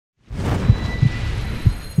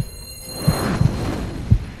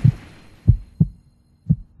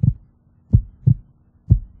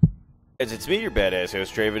It's me, your badass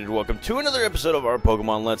host, Draven, and welcome to another episode of our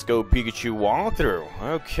Pokemon Let's Go Pikachu walkthrough.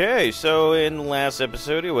 Okay, so in the last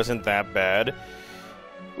episode, it wasn't that bad.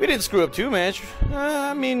 We didn't screw up too much.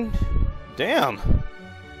 I mean, damn.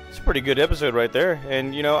 It's a pretty good episode right there.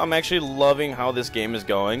 And, you know, I'm actually loving how this game is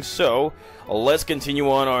going. So, let's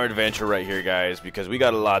continue on our adventure right here, guys, because we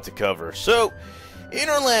got a lot to cover. So, in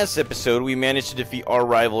our last episode, we managed to defeat our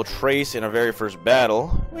rival Trace in our very first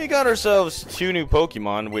battle. We got ourselves 2 new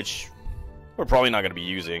Pokemon, which we're probably not going to be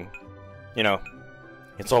using. You know,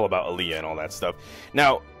 it's all about Aaliyah and all that stuff.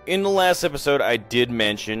 Now, in the last episode, I did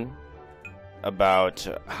mention about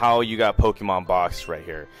how you got Pokemon boxed right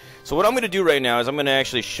here. So what I'm going to do right now is I'm going to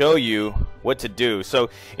actually show you what to do.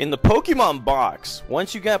 So in the Pokemon box,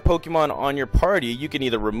 once you got Pokemon on your party, you can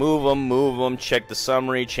either remove them, move them, check the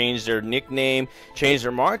summary, change their nickname, change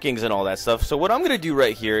their markings and all that stuff. So what I'm going to do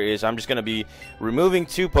right here is I'm just going to be removing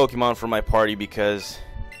 2 Pokemon from my party because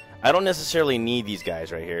I don't necessarily need these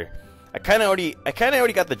guys right here. I kind of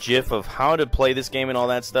already got the gist of how to play this game and all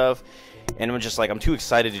that stuff, and I'm just like, I'm too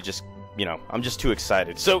excited to just, you know, I'm just too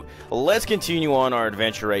excited. So let's continue on our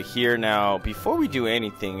adventure right here. Now, before we do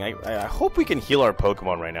anything, I hope we can heal our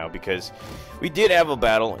Pokemon right now, because we did have a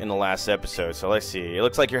battle in the last episode. So let's see. It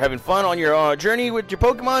looks like you're having fun on your journey with your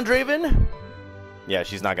Pokemon, Draven. Yeah,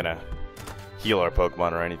 she's not gonna heal our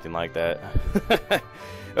Pokemon or anything like that.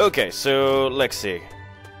 Okay, so let's see.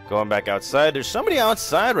 Going back outside. There's somebody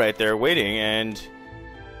outside right there waiting, and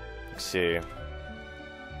let's see.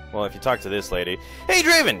 Well, if you talk to this lady. Hey,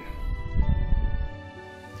 Draven!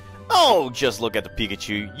 Oh, just look at the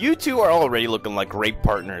Pikachu. You two are already looking like great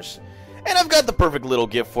partners. And I've got the perfect little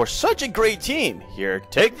gift for such a great team. Here,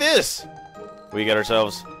 take this. We got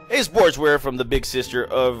ourselves a sportswear from the big sister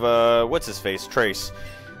of, what's-his-face, Trace.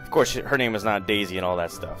 Of course, her name is not Daisy and all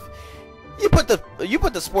that stuff. You put the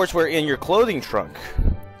sportswear in your clothing trunk.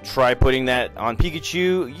 Try putting that on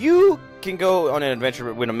Pikachu. You can go on an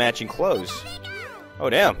adventure with a matching clothes. Oh,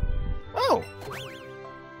 damn. Oh.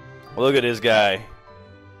 Look at this guy.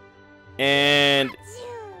 And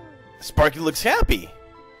Sparky looks happy.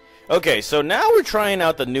 Okay, so now we're trying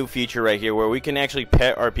out the new feature right here where we can actually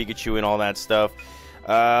pet our Pikachu and all that stuff.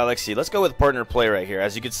 Let's see. Let's go with partner play right here.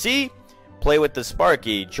 As you can see, play with the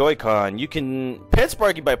Sparky Joy-Con. You can pet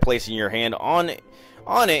Sparky by placing your hand on it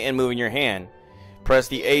and moving your hand. Press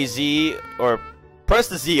the AZ or press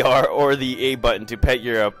the ZR or the A button to pet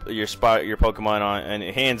your Pokemon on and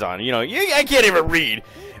hands on. You know, I can't even read.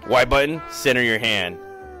 Y button, center your hand.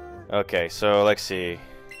 Okay, so let's see.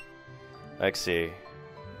 Okay,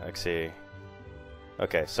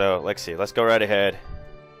 so let's see. Let's go right ahead.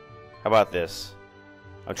 How about this?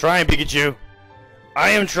 I'm trying, Pikachu.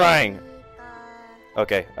 I am trying.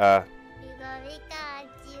 Okay, come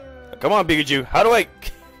on, Pikachu. How do I?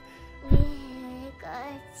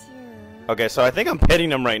 Okay, so I think I'm petting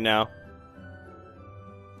him right now.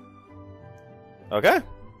 Okay.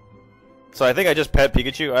 So I think I just pet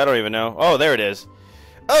Pikachu. I don't even know. Oh, there it is.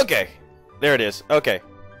 Okay. There it is. Okay.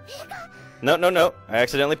 No, no, no. I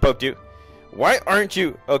accidentally poked you. Why aren't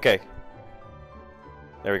you? Okay.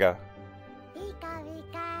 There we go.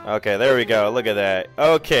 Okay, there we go. Look at that.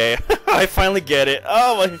 Okay. I finally get it.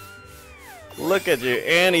 Oh, my. Look at you.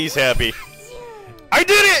 And he's happy. I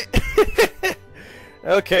did it!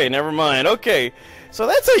 Okay, never mind. Okay, so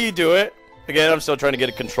that's how you do it. Again, I'm still trying to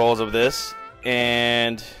get controls of this.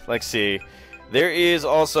 And let's see. There is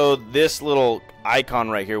also this little icon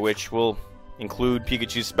right here, which will include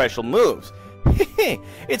Pikachu's special moves.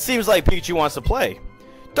 It seems like Pikachu wants to play.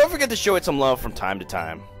 Don't forget to show it some love from time to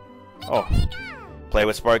time. Oh. Play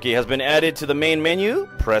with Sparky has been added to the main menu.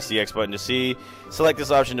 Press the X button to see. Select this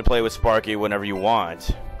option to play with Sparky whenever you want.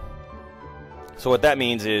 So what that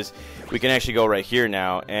means is we can actually go right here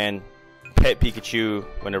now and pet Pikachu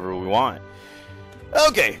whenever we want.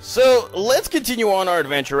 Okay, so let's continue on our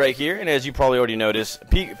adventure right here. And as you probably already noticed,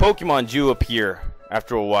 Pokemon do appear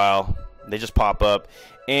after a while. They just pop up.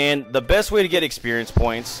 And the best way to get experience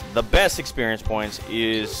points, the best experience points,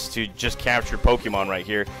 is to just capture Pokemon right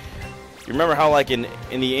here. You remember how, like, in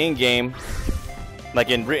the in-game, like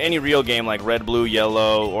in any real game like Red, Blue,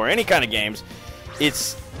 Yellow, or any kind of games,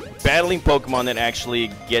 it's battling Pokemon that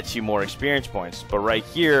actually gets you more experience points. But right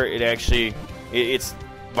here, it's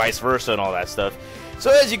vice versa and all that stuff.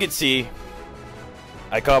 So as you can see,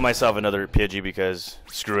 I call myself another Pidgey because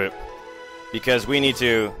screw it. Because we need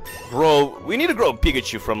to grow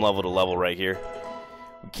Pikachu from level to level right here.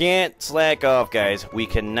 We can't slack off, guys. We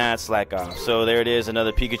cannot slack off. So there it is,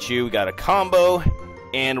 another Pikachu. We got a combo,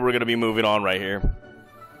 and we're gonna be moving on right here.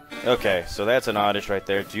 Okay, so that's an Oddish right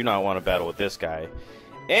there. Do not want to battle with this guy.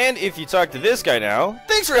 And if you talk to this guy now,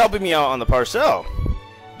 thanks for helping me out on the parcel.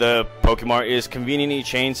 the Pokemon is convenient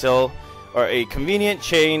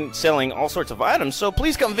chain selling all sorts of items, so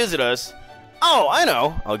please come visit us. Oh, I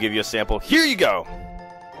know. I'll give you a sample. Here you go.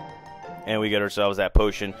 And we get ourselves that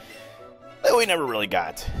potion that we never really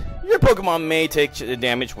got. Your Pokemon may take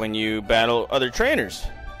damage when you battle other trainers.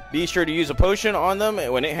 Be sure to use a potion on them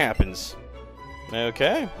when it happens.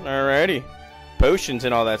 Okay, alrighty. Potions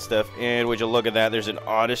and all that stuff. And would you look at that, there's an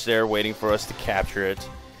Oddish there waiting for us to capture it.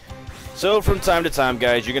 So from time to time,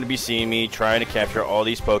 guys, you're going to be seeing me trying to capture all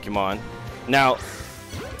these Pokemon. Now,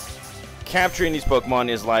 capturing these Pokemon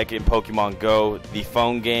is like in Pokemon Go, the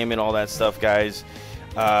phone game and all that stuff, guys.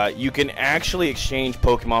 You can actually exchange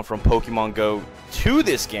Pokemon from Pokemon Go to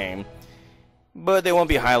this game, but they won't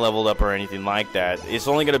be high leveled up or anything like that. It's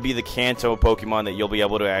only going to be the Kanto Pokemon that you'll be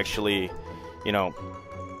able to actually, you know,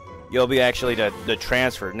 the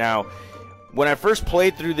transfer. Now, when I first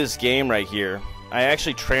played through this game right here, I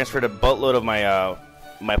actually transferred a buttload of my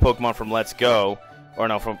my Pokemon from Let's Go, or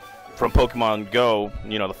no, from Pokemon Go,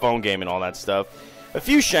 you know, the phone game and all that stuff. A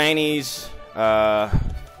few shinies,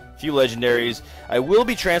 few legendaries. I will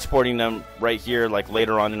be transporting them right here, like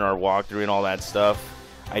later on in our walkthrough and all that stuff.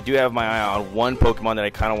 I do have my eye on one Pokemon that I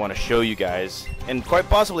kind of want to show you guys, and quite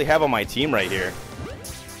possibly have on my team right here.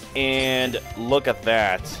 And look at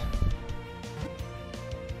that.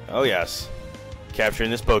 Oh yes,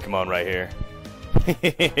 capturing this Pokemon right here.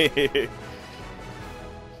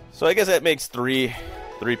 So I guess that makes three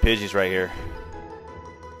Pidgeys right here.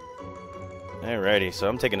 Alrighty, so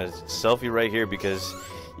I'm taking a selfie right here because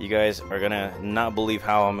you guys are gonna not believe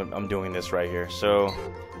how I'm doing this right here. So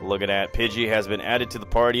look at that, Pidgey has been added to the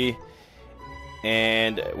party,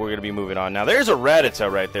 and we're gonna be moving on. Now there's a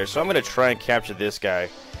Rattata right there, so I'm gonna try and capture this guy,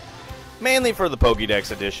 mainly for the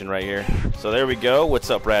Pokedex edition right here. So there we go.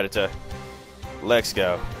 What's up, Rattata? Let's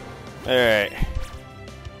go. Alright.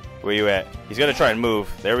 Where you at? He's gonna try and move.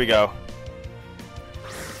 There we go.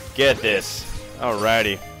 Get this.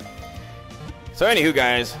 Alrighty. So anywho,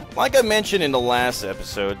 guys, like I mentioned in the last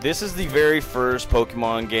episode, this is the very first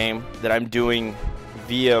Pokemon game that I'm doing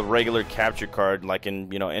via regular capture card, like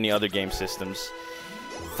in, you know, any other game systems.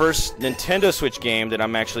 First Nintendo Switch game that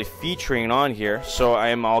I'm actually featuring on here, so I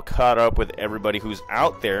am all caught up with everybody who's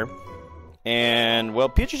out there. And, well,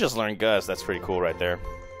 Pikachu just learned Gus. That's pretty cool right there.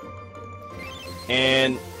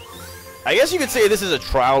 And I guess you could say this is a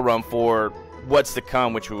trial run for what's to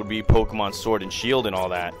come, which would be Pokemon Sword and Shield and all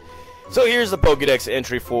that. So here's the Pokedex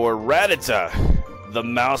entry for Rattata, the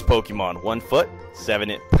mouse Pokemon. 1 foot,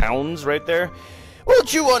 7 pounds right there. Will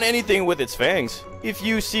chew on anything with its fangs. If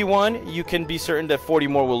you see one, you can be certain that 40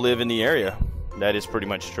 more will live in the area. That is pretty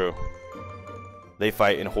much true. They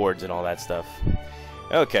fight in hordes and all that stuff.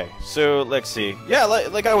 Okay, so let's see. Yeah,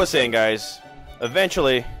 like I was saying, guys,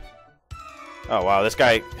 eventually... Oh, wow, this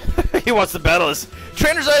guy, he wants to battle us.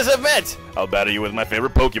 Trainer's eyes have met. I'll battle you with my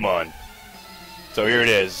favorite Pokemon. So here it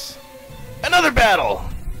is. Another battle.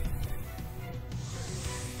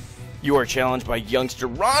 You are challenged by youngster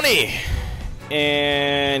Ronnie.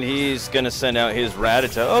 And he's going to send out his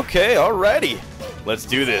Rattata. Okay, alrighty. Let's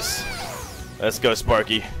do this. Let's go,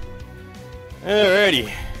 Sparky.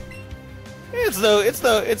 Alrighty. It's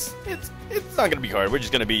not going to be hard. We're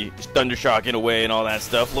just going to be thundershocking away and all that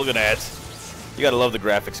stuff. Look at that. You gotta love the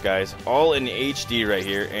graphics, guys. All in HD right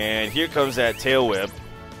here. And here comes that tail whip.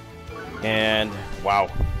 And wow.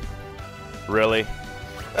 Really?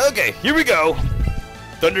 Okay, here we go.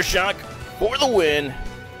 Thundershock for the win.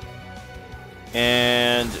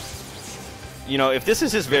 And you know, if this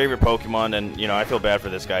is his favorite Pokemon, then you know, I feel bad for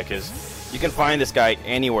this guy, because you can find this guy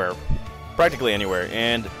anywhere. Practically anywhere.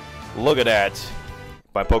 And look at that.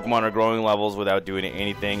 My Pokemon are growing levels without doing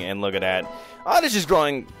anything, and look at that. Oddish is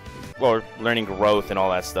growing, or learning growth and all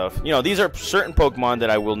that stuff. You know, these are certain Pokemon that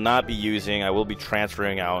I will not be using. I will be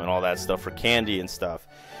transferring out and all that stuff for candy and stuff.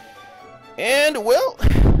 And, well,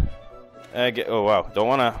 oh wow, don't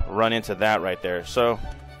want to run into that right there. So,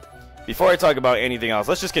 before I talk about anything else,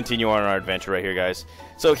 let's just continue on our adventure right here, guys.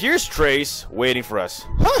 So, here's Trace waiting for us.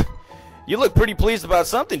 Huh! You look pretty pleased about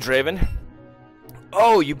something, Draven.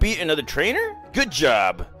 Oh, you beat another trainer? Good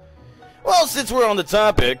job. Well, since we're on the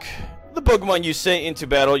topic, the Pokemon you sent into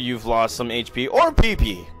battle, you've lost some HP or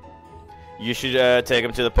PP. You should take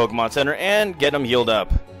them to the Pokemon Center and get them healed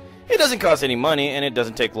up. It doesn't cost any money, and it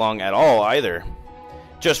doesn't take long at all either.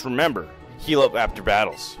 Just remember, heal up after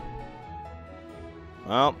battles.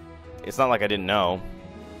 Well, it's not like I didn't know.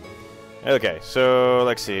 Okay, so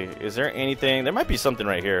let's see. Is there anything? There might be something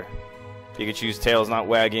right here. Pikachu's tail's not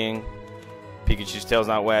wagging. Pikachu's tail's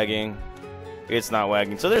not wagging. It's not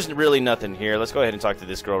wagging. So there's really nothing here. Let's go ahead and talk to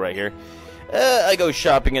this girl right here. I go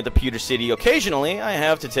shopping at the Pewter City. Occasionally, I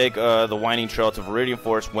have to take the winding trail to Viridian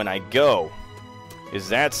Forest when I go. Is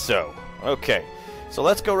that so? Okay. So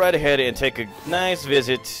let's go right ahead and take a nice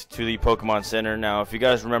visit to the Pokemon Center. Now, if you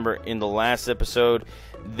guys remember in the last episode,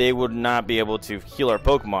 they would not be able to heal our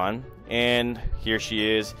Pokemon. And here she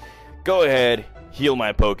is. Go ahead, heal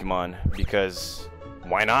my Pokemon, because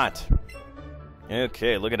why not?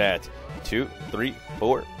 Okay, look at that. 2, 3,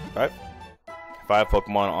 4, 5. 5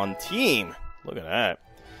 Pokemon on team. Look at that.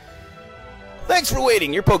 Thanks for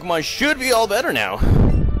waiting. Your Pokemon should be all better now.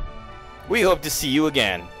 We hope to see you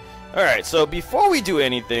again. Alright, so before we do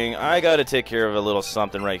anything, I gotta take care of a little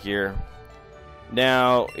something right here.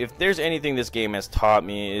 Now, if there's anything this game has taught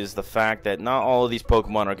me is the fact that not all of these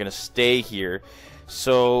Pokemon are gonna stay here.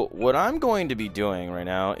 So, what I'm going to be doing right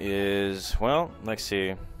now is, well, let's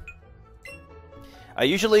see. I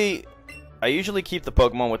usually keep the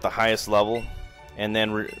Pokemon with the highest level, and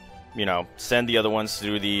then, you know, send the other ones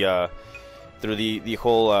through the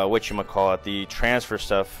whole whatchamacallit, the transfer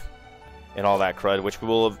stuff. And all that crud, which we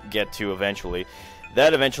will get to eventually.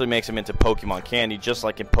 That eventually makes them into Pokemon Candy, just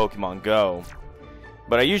like in Pokemon Go.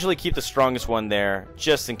 But I usually keep the strongest one there,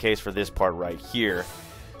 just in case for this part right here.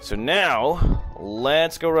 So now,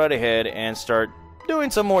 let's go right ahead and start doing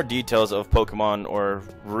some more details of Pokemon or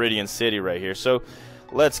Viridian City right here. So,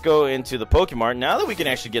 let's go into the Pokemart. Now that we can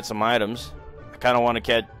actually get some items, I kind of want to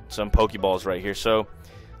catch some Pokeballs right here. So,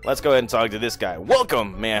 let's go ahead and talk to this guy.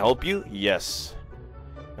 Welcome! May I help you? Yes.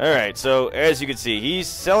 Alright, so as you can see, he's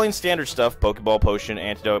selling standard stuff: Pokeball, Potion,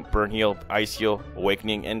 Antidote, Burn Heal, Ice Heal,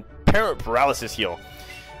 Awakening, and Paralysis Heal.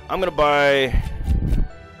 I'm gonna buy,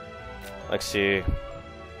 let's see,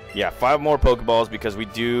 yeah, 5 more Pokeballs because we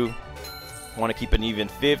do want to keep an even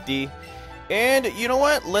 50. And you know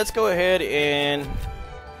what? Let's go ahead and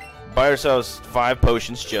buy ourselves 5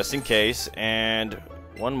 Potions just in case. And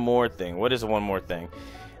one more thing. What is one more thing?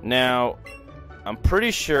 Now, I'm pretty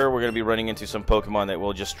sure we're going to be running into some Pokemon that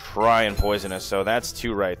will just try and poison us, so that's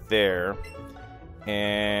 2 right there.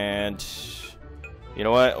 And, you know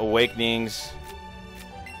what, Awakenings,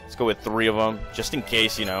 let's go with 3 of them, just in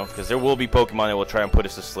case, you know, because there will be Pokemon that will try and put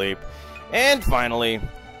us to sleep. And finally,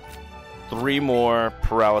 3 more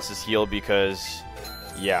Paralysis Heal, because,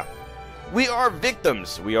 yeah, we are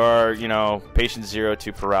victims. We are, you know, patient 0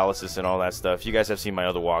 to paralysis and all that stuff. You guys have seen my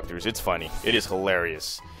other walkthroughs. It's funny. It is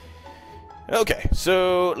hilarious. Okay,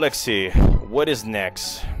 so let's see. What is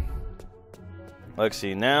next? Let's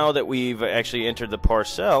see. Now that we've actually entered the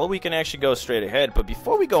parcel, we can actually go straight ahead. But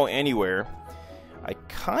before we go anywhere, I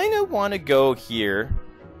kind of want to go here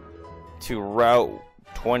to Route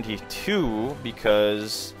 22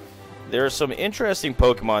 because there are some interesting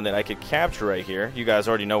Pokemon that I could capture right here. You guys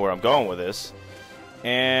already know where I'm going with this.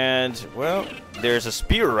 And, well, there's a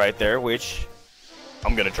Spear right there, which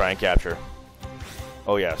I'm going to try and capture.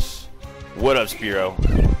 Oh, yes. What up, Spearow?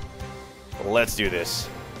 Let's do this.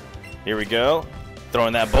 Here we go.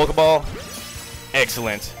 Throwing that Pokeball.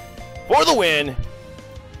 Excellent. For the win.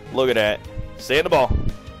 Look at that. Stay in the ball.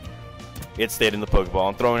 It stayed in the Pokeball.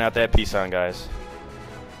 I'm throwing out that peace sign, guys.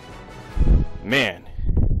 Man.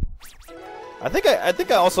 I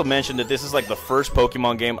think I also mentioned that this is like the first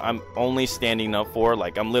Pokemon game I'm only standing up for.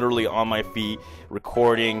 Like, I'm literally on my feet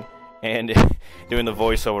recording and doing the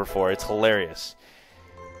voiceover for. It's hilarious.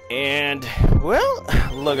 And, well,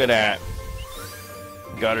 look at that.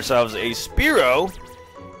 Got ourselves a Spearow.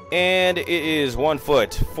 And it is 1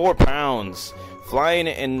 foot, 4 pounds. Flying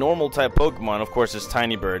and normal type Pokemon, of course, is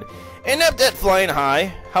Tiny Bird. Inept at flying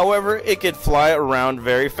high. However, it can fly around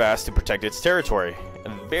very fast to protect its territory. A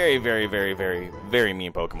very, very, very, very, very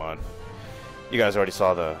mean Pokemon. You guys already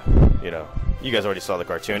saw the, you guys already saw the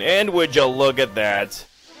cartoon. And would you look at that?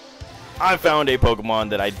 I found a Pokemon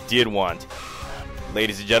that I did want.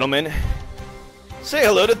 Ladies and gentlemen, say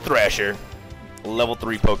hello to Thrasher. Level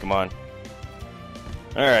 3 Pokemon.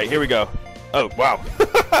 Alright, here we go. Oh, wow.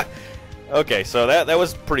 Okay, so that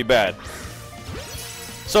was pretty bad.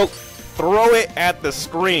 So, throw it at the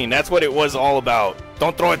screen. That's what it was all about.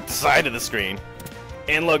 Don't throw it at the side of the screen.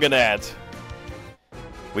 And look at that.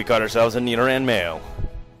 We caught ourselves a Nidoran male.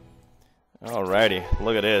 Alrighty,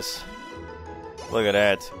 look at this. Look at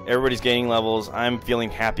that. Everybody's gaining levels. I'm feeling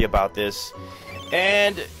happy about this.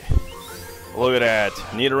 And look at that.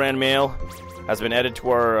 Nidoran male has been added to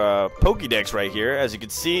our Pokedex right here. As you can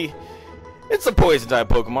see, it's a poison type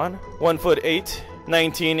Pokemon. 1 foot 8,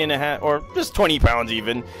 19 and a half, or just 20 pounds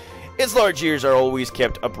even. Its large ears are always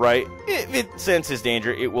kept upright. If it senses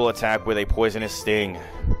danger, it will attack with a poisonous sting.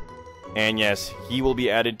 And yes, he will be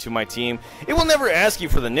added to my team. It will never ask you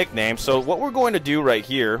for the nickname, so what we're going to do right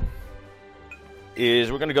here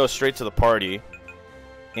is we're going to go straight to the party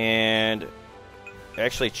and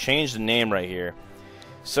actually change the name right here.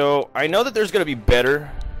 So I know that there's going to be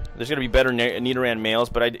better Nidoran males,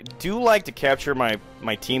 but I do like to capture my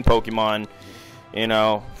team Pokemon, you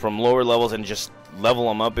know, from lower levels and just level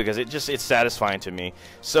them up because it's satisfying to me.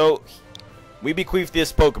 So we bequeath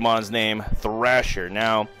this Pokemon's name Thrasher.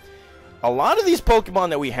 Now, a lot of these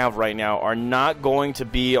Pokemon that we have right now are not going to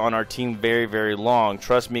be on our team very, very long.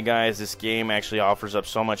 Trust me, guys, this game actually offers up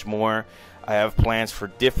so much more. I have plans for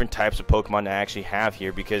different types of Pokemon to actually have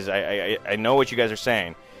here because I know what you guys are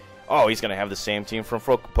saying. Oh, he's going to have the same team from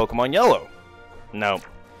Pokemon Yellow. No,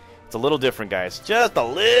 it's a little different, guys. Just a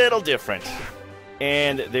little different.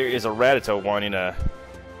 And there is a Rattata wanting to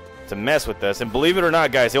mess with us. And believe it or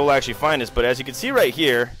not, guys, they will actually find us. But as you can see right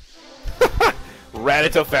here,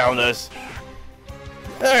 Rattata found us.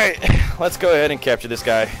 Alright, let's go ahead and capture this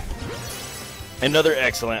guy. Another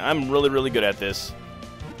excellent. I'm really, really good at this.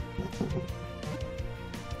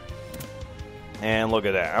 And look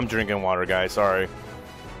at that. I'm drinking water, guys. Sorry.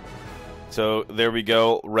 So, there we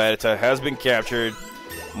go. Rattata has been captured.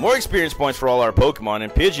 More experience points for all our Pokemon.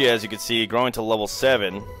 And Pidgey, as you can see, growing to level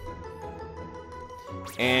 7.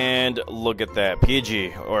 And look at that.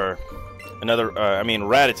 Pidgey, or another,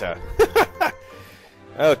 Rattata.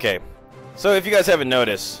 Okay. So, if you guys haven't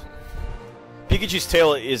noticed, Pikachu's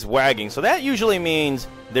tail is wagging. So, that usually means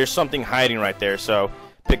there's something hiding right there. So,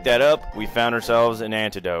 pick that up. We found ourselves an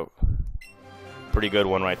antidote. Pretty good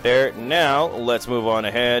one right there. Now, let's move on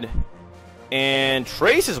ahead. And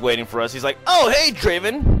Trace is waiting for us. He's like, oh, hey,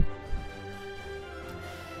 Draven.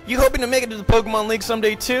 You hoping to make it to the Pokemon League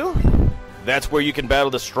someday, too? That's where you can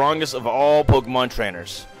battle the strongest of all Pokemon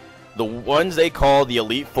trainers. The ones they call the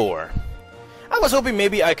Elite Four. I was hoping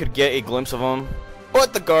maybe I could get a glimpse of them,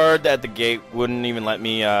 but the guard at the gate wouldn't even let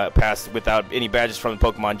me pass without any badges from the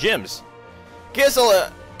Pokemon gyms. Guess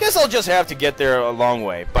I'll just have to get there a long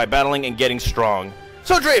way by battling and getting strong.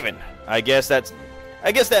 So Draven, I guess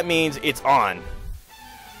that means it's on.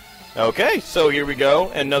 Okay, so here we go.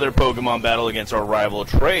 Another Pokemon battle against our rival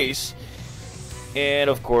Trace. And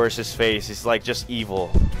of course his face is like just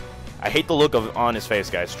evil. I hate the look on his face,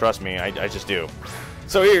 guys. Trust me, I just do.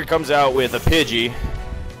 So here comes out with a Pidgey.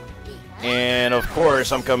 And of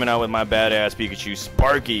course I'm coming out with my badass Pikachu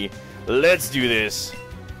Sparky. Let's do this.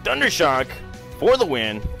 Thundershock for the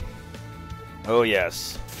win. Oh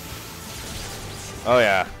yes. Oh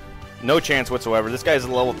yeah. No chance whatsoever. This guy's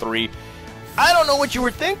a level 3. I don't know what you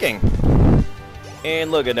were thinking.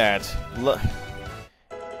 And look at that.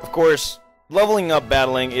 Of course, leveling up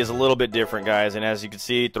battling is a little bit different, guys. And as you can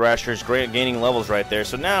see, Thrasher's gaining levels right there.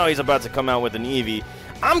 So now he's about to come out with an Eevee.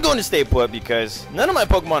 I'm going to stay put because none of my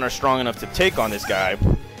Pokemon are strong enough to take on this guy.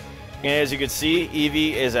 And as you can see,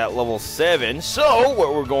 Eevee is at level 7. So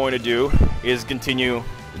what we're going to do is continue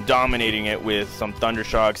dominating it with some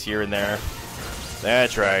Thundershocks here and there.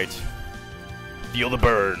 That's right. Feel the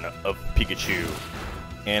burn of Pikachu.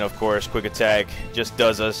 And of course, Quick Attack just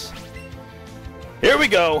does us. Here we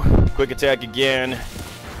go. Quick Attack again.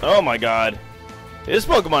 Oh my god. This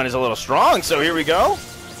Pokemon is a little strong, so here we go.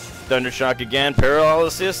 Thundershock again.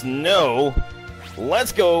 Paralysis? No.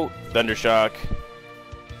 Let's go. Thundershock.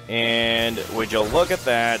 And would you look at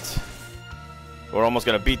that? We're almost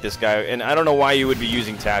going to beat this guy. And I don't know why you would be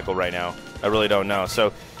using Tackle right now. I really don't know.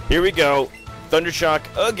 So here we go. Thundershock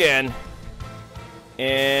again.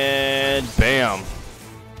 And bam.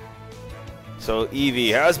 So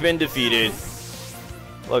Eevee has been defeated.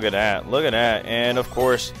 Look at that. Look at that. And of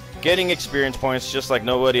course, getting experience points just like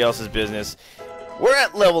nobody else's business. We're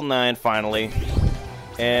at level 9 finally.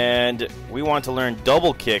 And we want to learn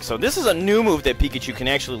Double Kick. So this is a new move that Pikachu can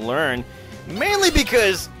actually learn. Mainly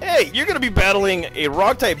because, hey, you're going to be battling a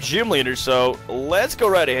Rock-type gym leader. So let's go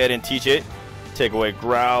right ahead and teach it. Take away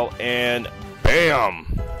Growl and bam.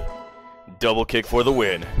 Double Kick for the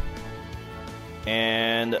win.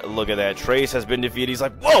 And look at that. Trace has been defeated. He's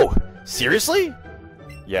like, whoa! Seriously?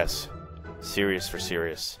 Yes. Serious for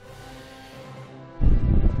serious.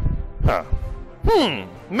 Huh.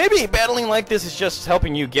 Maybe battling like this is just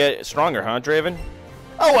helping you get stronger, huh, Draven?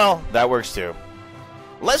 Oh well, that works too.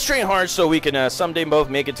 Let's train hard so we can someday both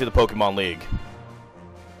make it to the Pokemon League.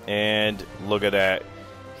 And look at that.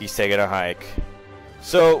 He's taking a hike.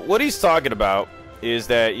 So, what he's talking about is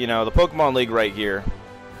that, you know, the Pokemon League right here,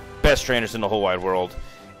 best trainers in the whole wide world,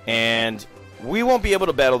 and we won't be able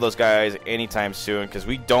to battle those guys anytime soon because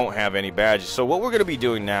we don't have any badges. So what we're going to be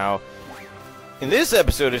doing now in this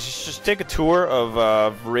episode is just take a tour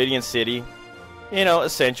of Viridian City, you know,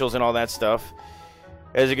 essentials and all that stuff.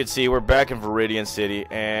 As you can see, we're back in Viridian City,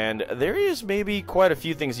 and there is maybe quite a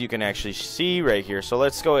few things you can actually see right here. So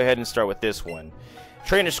let's go ahead and start with this one.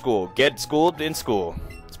 Trainer School. Get schooled in school.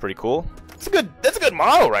 It's pretty cool. That's a good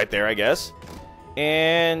model right there, I guess.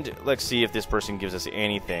 And let's see if this person gives us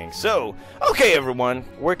anything. So, okay everyone,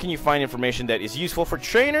 where can you find information that is useful for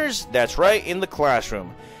trainers? That's right, in the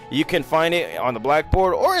classroom. You can find it on the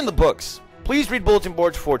blackboard or in the books. Please read bulletin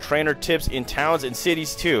boards for trainer tips in towns and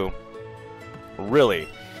cities too. Really.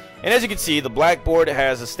 And as you can see, the blackboard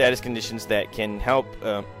has the status conditions that can help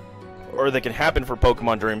or that can happen for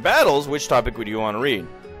Pokemon during battles. Which topic would you want to read?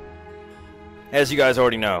 As you guys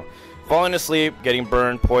already know, falling asleep, getting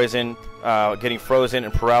burned, poison, getting frozen,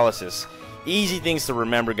 and paralysis. Easy things to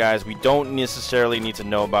remember, guys. We don't necessarily need to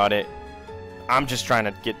know about it. I'm just trying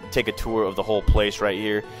to take a tour of the whole place right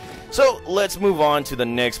here. So let's move on to the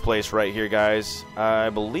next place right here, guys. I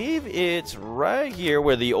believe it's right here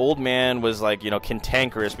where the old man was, like, you know,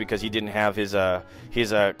 cantankerous because he didn't have his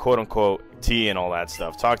quote-unquote tea and all that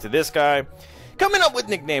stuff. Talk to this guy. Coming up with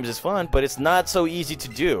nicknames is fun, but it's not so easy to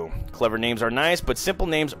do. Clever names are nice, but simple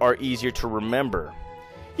names are easier to remember.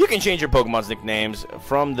 You can change your Pokemon's nicknames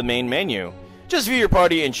from the main menu. Just view your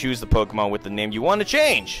party and choose the Pokemon with the name you want to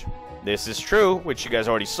change. This is true, which you guys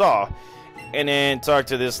already saw. And then talk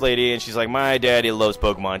to this lady, and she's like, my daddy loves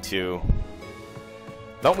Pokemon too.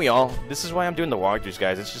 Don't we all? This is why I'm doing the walkthroughs,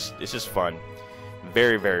 guys. It's just fun.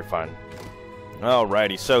 Very, very fun.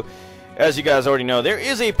 Alrighty, so as you guys already know, there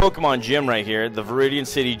is a Pokemon gym right here, the Viridian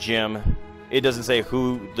City Gym. It doesn't say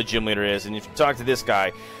who the gym leader is, and if you talk to this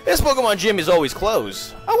guy, this Pokemon gym is always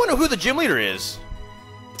closed. I wonder who the gym leader is.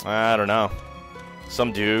 I don't know.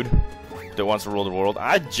 Some dude that wants to rule the world.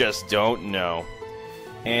 I just don't know.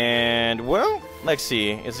 And, well, let's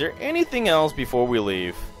see. Is there anything else before we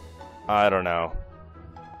leave? I don't know.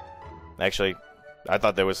 Actually, I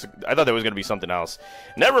thought there was going to be something else.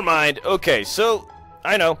 Never mind. Okay, so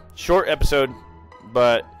I know, short episode,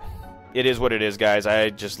 but it is what it is, guys.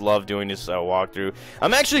 I just love doing this walkthrough.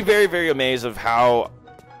 I'm actually very, very amazed of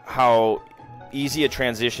how easy a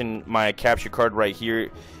transition my capture card right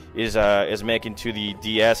here is making to the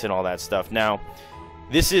DS and all that stuff. Now,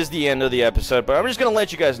 this is the end of the episode, but I'm just going to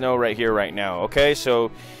let you guys know right here, right now, okay?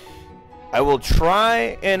 So, I will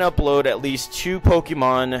try and upload at least 2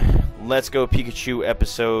 Pokemon Let's Go Pikachu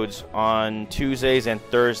episodes on Tuesdays and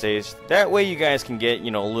Thursdays. That way you guys can get,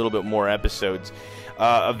 you know, a little bit more episodes.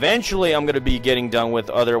 Eventually, I'm going to be getting done with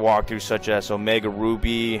other walkthroughs such as Omega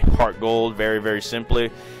Ruby, Heart Gold, very, very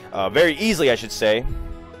simply. Very easily, I should say.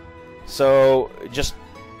 So, just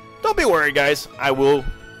don't be worried, guys. I will...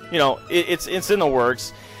 You know, it's in the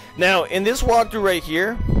works. Now, in this walkthrough right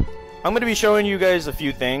here, I'm going to be showing you guys a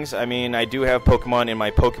few things. I mean, I do have Pokemon in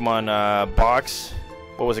my Pokemon box.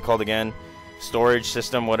 What was it called again? Storage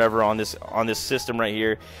system, whatever, on this system right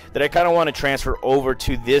here that I kind of want to transfer over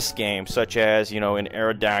to this game, such as, you know, an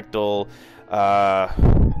Aerodactyl, not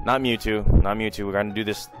Mewtwo. We're going to do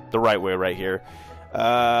this the right way right here.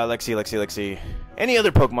 Let's see. Any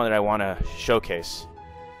other Pokemon that I want to showcase?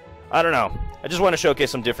 I don't know. I just want to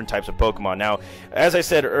showcase some different types of Pokemon. Now, as I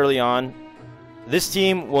said early on, this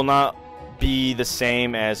team will not be the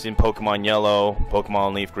same as in Pokemon Yellow,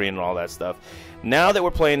 Pokemon Leaf Green, and all that stuff. Now that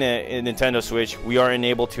we're playing a Nintendo Switch, we are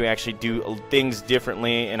enabled to actually do things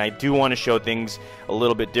differently, and I do want to show things a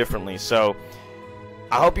little bit differently. So,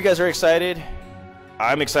 I hope you guys are excited.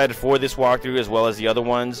 I'm excited for this walkthrough as well as the other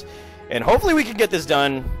ones. And hopefully we can get this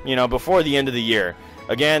done, you know, before the end of the year.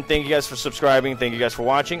 Again, thank you guys for subscribing. Thank you guys for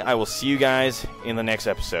watching. I will see you guys in the next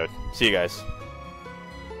episode. See you guys.